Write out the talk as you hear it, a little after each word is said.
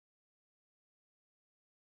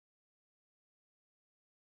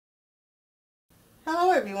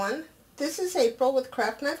Hello everyone, this is April with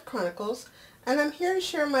Craft Knife Chronicles, and I'm here to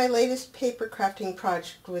share my latest paper crafting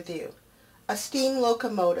project with you, a steam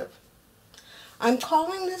locomotive. I'm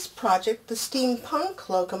calling this project the Steampunk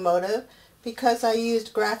Locomotive because I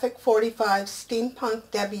used Graphic 45's Steampunk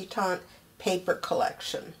Debutante paper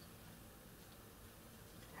collection.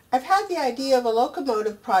 I've had the idea of a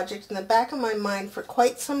locomotive project in the back of my mind for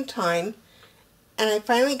quite some time, and I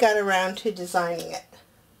finally got around to designing it.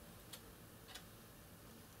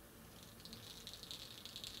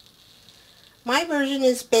 My version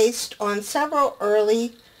is based on several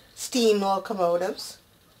early steam locomotives.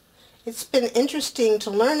 It's been interesting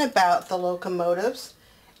to learn about the locomotives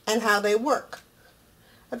and how they work.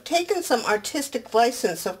 I've taken some artistic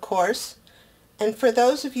license, of course, and for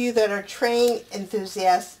those of you that are train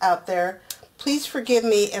enthusiasts out there, please forgive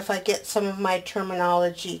me if I get some of my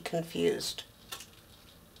terminology confused.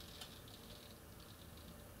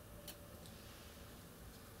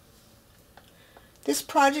 This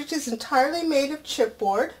project is entirely made of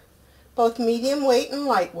chipboard, both medium weight and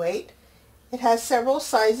lightweight. It has several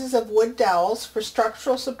sizes of wood dowels for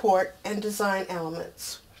structural support and design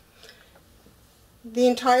elements. The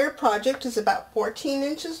entire project is about 14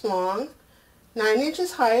 inches long, 9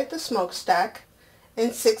 inches high at the smokestack,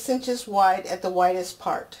 and 6 inches wide at the widest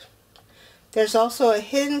part. There's also a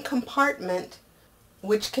hidden compartment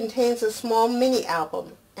which contains a small mini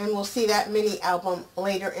album, and we'll see that mini album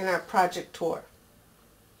later in our project tour.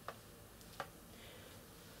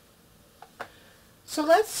 So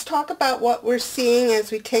let's talk about what we're seeing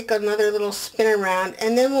as we take another little spin around,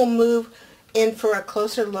 and then we'll move in for a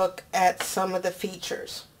closer look at some of the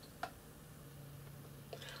features.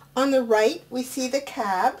 On the right we see the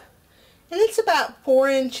cab, and it's about 4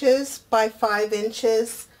 inches by 5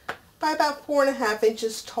 inches by about 4.5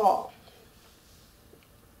 inches tall.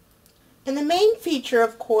 And the main feature,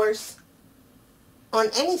 of course, on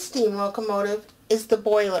any steam locomotive is the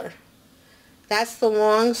boiler. That's the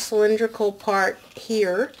long cylindrical part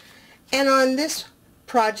here, and on this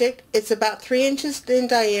project it's about 3 inches in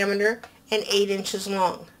diameter and 8 inches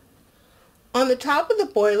long. On the top of the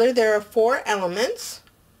boiler there are 4 elements.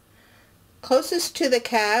 Closest to the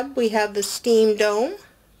cab we have the steam dome,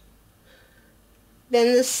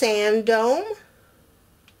 then the sand dome,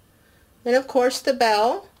 then of course the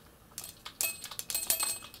bell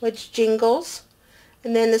which jingles,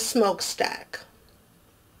 and then the smokestack.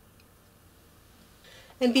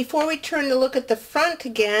 And before we turn to look at the front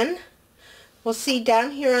again, we'll see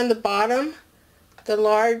down here on the bottom the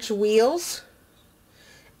large wheels,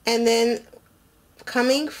 and then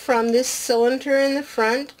coming from this cylinder in the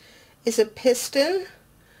front is a piston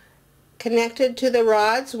connected to the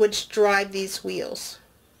rods which drive these wheels.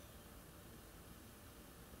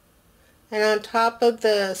 And on top of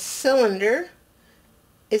the cylinder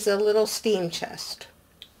is a little steam chest.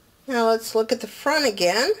 Now let's look at the front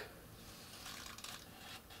again.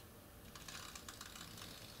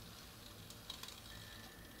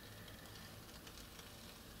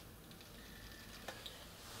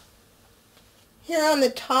 Here on the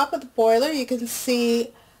top of the boiler you can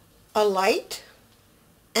see a light,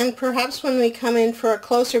 and perhaps when we come in for a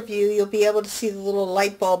closer view you'll be able to see the little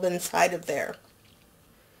light bulb inside of there.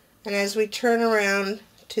 And as we turn around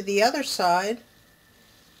to the other side,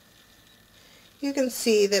 you can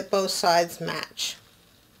see that both sides match.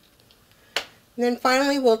 And then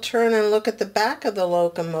finally we'll turn and look at the back of the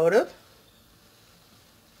locomotive.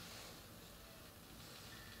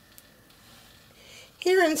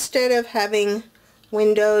 Here, instead of having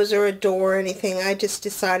windows or a door or anything, I just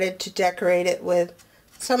decided to decorate it with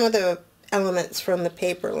some of the elements from the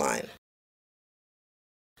paper line.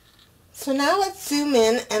 So now let's zoom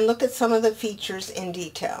in and look at some of the features in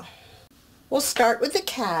detail. We'll start with the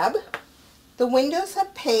cab. The windows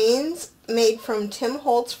have panes made from Tim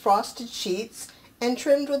Holtz frosted sheets and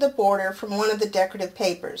trimmed with a border from one of the decorative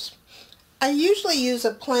papers. I usually use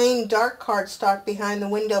a plain dark cardstock behind the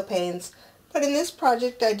window panes, but in this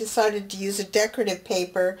project I decided to use a decorative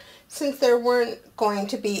paper since there weren't going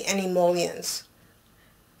to be any mullions.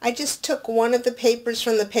 I just took one of the papers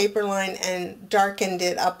from the paper line and darkened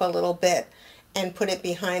it up a little bit and put it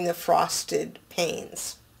behind the frosted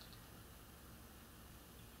panes.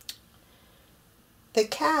 The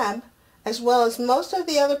cab, as well as most of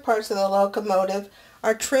the other parts of the locomotive,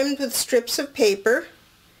 are trimmed with strips of paper.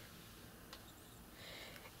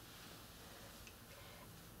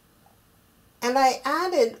 And I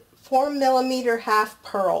added 4mm half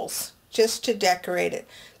pearls just to decorate it.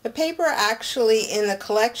 The paper actually in the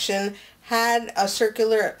collection had a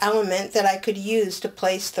circular element that I could use to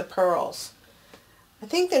place the pearls. I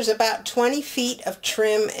think there's about 20 feet of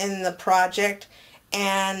trim in the project,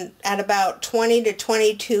 and at about 20 to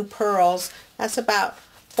 22 pearls, that's about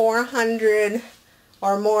 400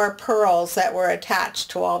 or more pearls that were attached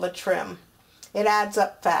to all the trim. It adds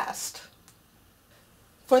up fast.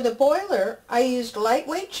 For the boiler, I used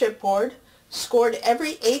lightweight chipboard, scored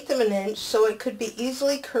every 1/8 of an inch so it could be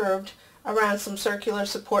easily curved around some circular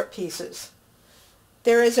support pieces.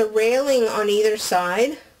 There is a railing on either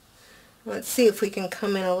side. Let's see if we can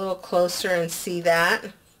come in a little closer and see that.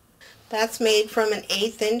 That's made from an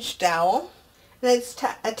 1/8 inch dowel, and it's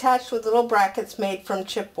attached with little brackets made from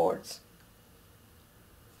chipboards.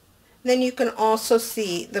 Then you can also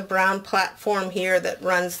see the brown platform here that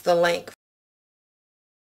runs the length.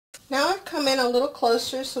 Now I've come in a little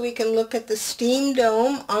closer so we can look at the steam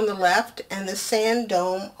dome on the left and the sand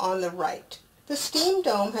dome on the right. The steam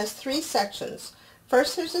dome has 3 sections.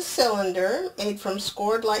 First there's a cylinder made from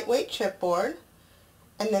scored lightweight chipboard,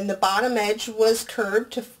 and then the bottom edge was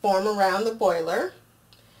curved to form around the boiler.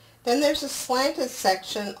 Then there's a slanted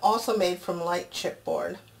section also made from light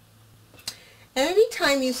chipboard. And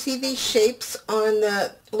anytime you see these shapes on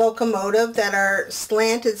the Locomotive that are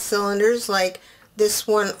slanted cylinders, like this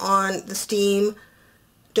one on the steam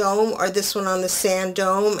dome or this one on the sand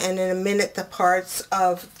dome, and in a minute the parts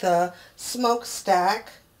of the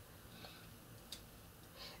smokestack,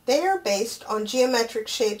 they are based on geometric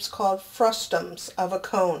shapes called frustums of a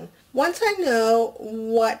cone. Once I know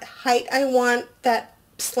what height I want that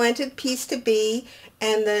slanted piece to be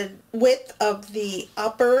and the width of the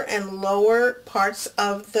upper and lower parts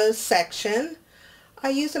of the section, I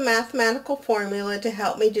use a mathematical formula to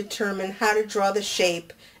help me determine how to draw the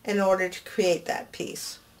shape in order to create that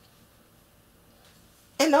piece.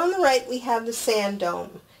 And on the right we have the sand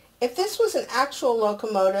dome. If this was an actual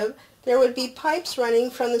locomotive, there would be pipes running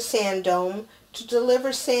from the sand dome to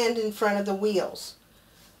deliver sand in front of the wheels.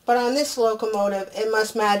 But on this locomotive, it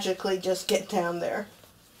must magically just get down there.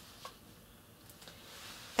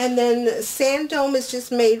 And then the sand dome is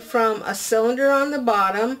just made from a cylinder on the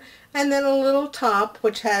bottom and then a little top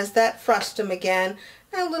which has that frustum again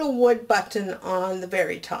and a little wood button on the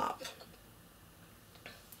very top.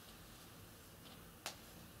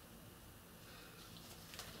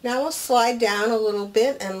 Now we'll slide down a little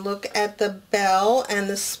bit and look at the bell and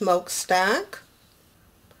the smokestack.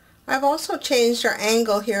 I've also changed our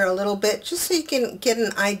angle here a little bit just so you can get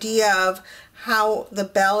an idea of how the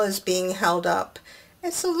bell is being held up.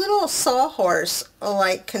 It's a little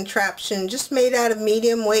sawhorse-like contraption just made out of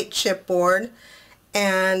medium weight chipboard,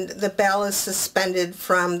 and the bell is suspended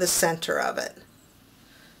from the center of it.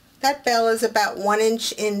 That bell is about 1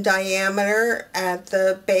 inch in diameter at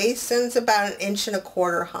the base and it's about 1.25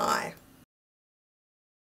 inches high.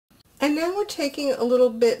 And now we're taking a little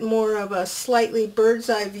bit more of a slightly bird's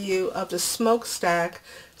eye view of the smokestack,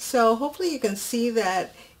 so hopefully you can see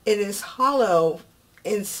that it is hollow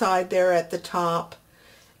inside there at the top,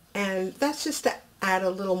 and that's just to add a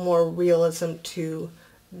little more realism to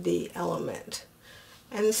the element.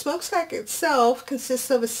 And the smokestack itself consists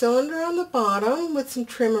of a cylinder on the bottom with some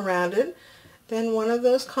trim around it, then one of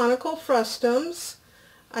those conical frustums,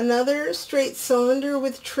 another straight cylinder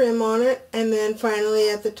with trim on it, and then finally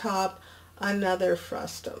at the top another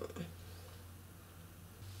frustum.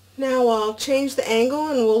 Now I'll change the angle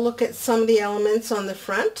and we'll look at some of the elements on the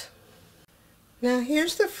front. Now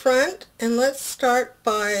here's the front, and let's start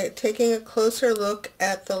by taking a closer look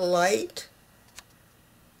at the light.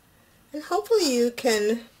 And hopefully you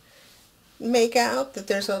can make out that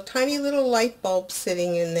there's a tiny little light bulb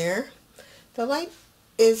sitting in there. The light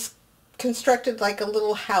is constructed like a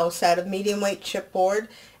little house out of medium weight chipboard,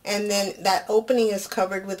 and then that opening is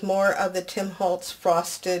covered with more of the Tim Holtz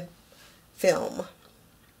frosted film.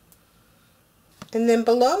 And then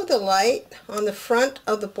below the light on the front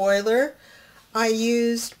of the boiler, I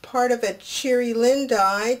used part of a cherry lin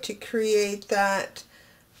die to create that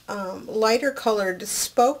lighter colored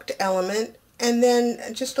spoked element, and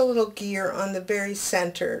then just a little gear on the very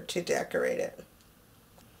center to decorate it.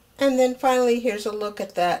 And then finally here's a look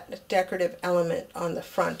at that decorative element on the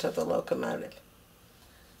front of the locomotive.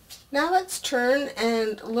 Now let's turn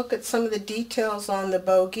and look at some of the details on the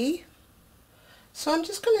bogie. So I'm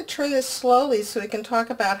just going to turn this slowly so we can talk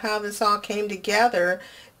about how this all came together.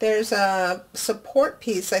 There's a support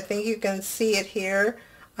piece, I think you can see it here,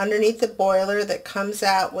 underneath the boiler that comes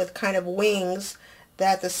out with kind of wings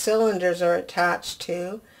that the cylinders are attached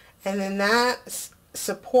to, and then that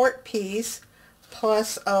support piece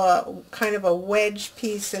plus a kind of a wedge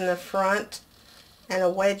piece in the front and a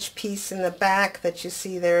wedge piece in the back that you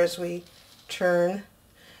see there as we turn,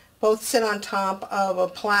 both sit on top of a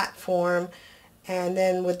platform, and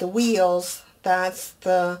then with the wheels, that's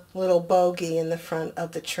the little bogie in the front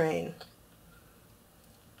of the train.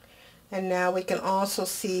 And now we can also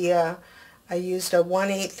see I used a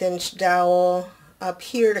 1/8 inch dowel up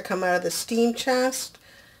here to come out of the steam chest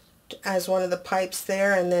as one of the pipes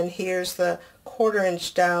there, and then here's the 1/4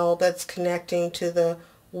 inch dowel that's connecting to the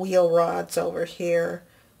wheel rods over here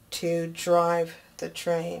to drive the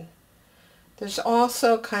train. There's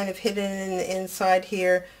also kind of hidden in the inside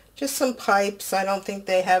here just some pipes. I don't think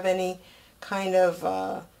they have any kind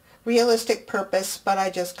of realistic purpose, but I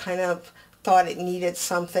just kind of thought it needed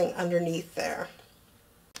something underneath there.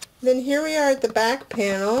 Then here we are at the back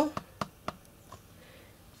panel.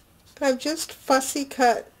 I've just fussy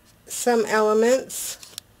cut some elements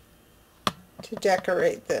to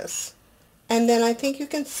decorate this. And then I think you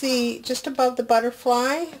can see just above the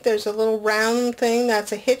butterfly there's a little round thing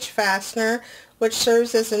that's a hitch fastener, which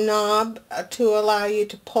serves as a knob to allow you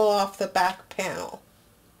to pull off the back panel.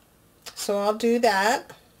 So I'll do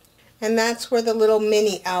that, and that's where the little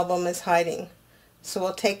mini album is hiding. So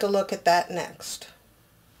we'll take a look at that next.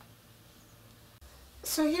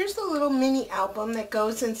 So here's the little mini album that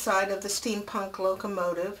goes inside of the steampunk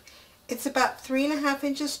locomotive. It's about 3.5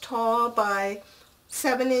 inches tall by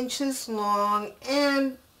 7 inches long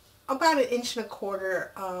and about 1.25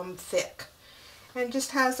 inches thick. And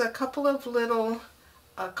just has a couple of little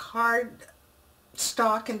card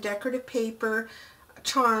stock and decorative paper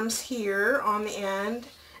charms here on the end.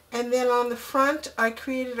 And then on the front I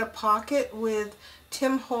created a pocket with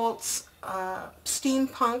Tim Holtz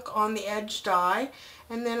steampunk on the edge die,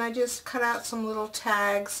 and then I just cut out some little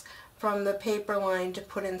tags from the paper line to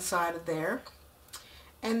put inside of there.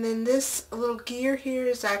 And then this little gear here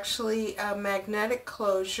is actually a magnetic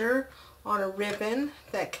closure on a ribbon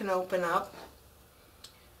that can open up.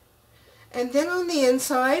 And then on the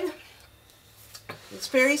inside, it's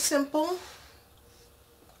very simple.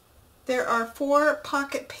 There are 4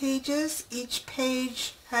 pocket pages. Each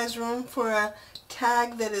page has room for a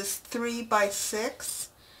tag that is 3 by 6.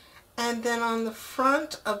 And then on the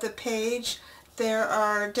front of the page there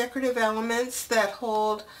are decorative elements that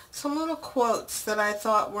hold some little quotes that I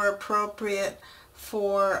thought were appropriate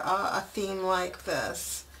for a theme like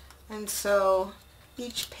this. And so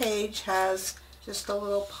each page has just a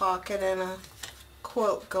little pocket and a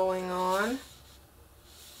quote going on.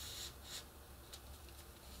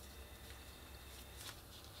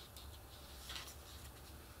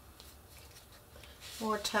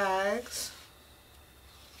 More tags,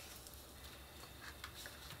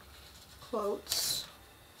 quotes,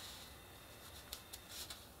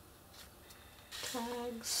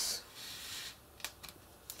 tags,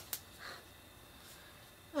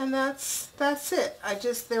 and that's it.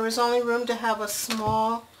 There was only room to have a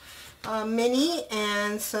small mini,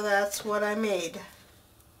 and so that's what I made.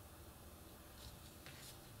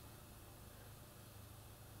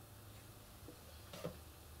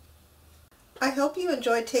 I hope you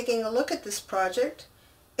enjoyed taking a look at this project.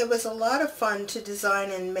 It was a lot of fun to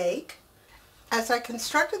design and make. As I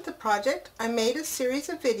constructed the project, I made a series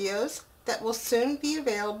of videos that will soon be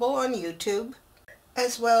available on YouTube,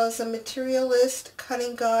 as well as a material list,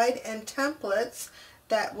 cutting guide, and templates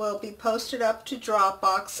that will be posted up to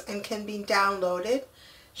Dropbox and can be downloaded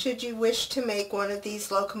should you wish to make one of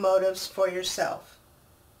these locomotives for yourself.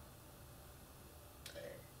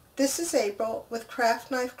 This is April with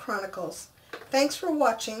Craft Knife Chronicles. Thanks for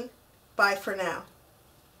watching. Bye for now.